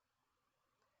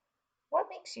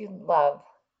makes you love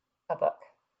a book?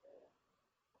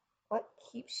 What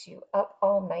keeps you up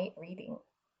all night reading?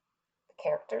 The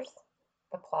characters,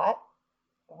 the plot,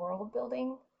 world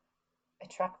building, a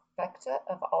trifecta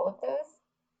of all of those?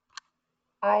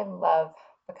 I love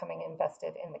becoming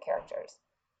invested in the characters,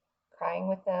 crying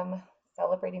with them,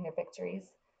 celebrating their victories,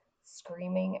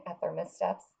 screaming at their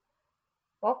missteps.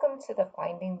 Welcome to the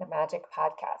Finding the Magic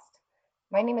podcast.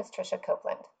 My name is Trisha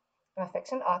Copeland. I'm a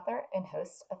fiction author and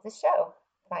host of the show,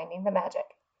 Finding the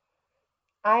Magic.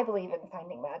 I believe in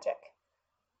finding magic.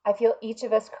 I feel each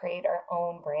of us create our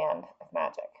own brand of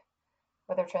magic,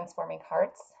 whether transforming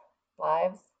hearts,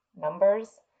 lives,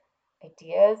 numbers,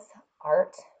 ideas,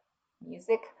 art,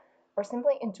 music, or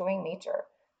simply enjoying nature.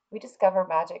 We discover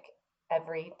magic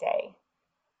every day.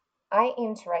 I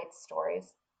aim to write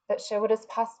stories that show what is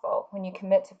possible when you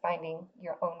commit to finding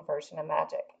your own version of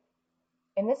magic.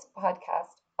 In this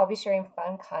podcast, I'll be sharing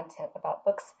fun content about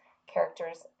books,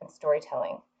 characters, and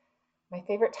storytelling. My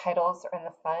favorite titles are in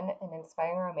the fun and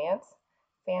inspiring romance,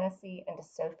 fantasy, and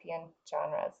dystopian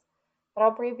genres. But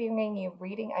I'll be bringing you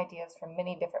reading ideas from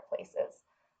many different places,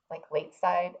 like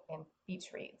Lakeside and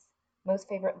Beach Reads, most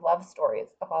favorite love stories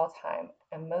of all time,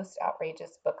 and most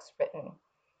outrageous books written.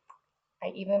 I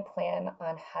even plan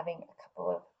on having a couple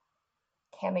of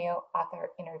cameo author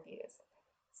interviews.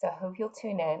 So I hope you'll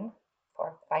tune in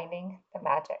for Finding the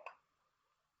Magic.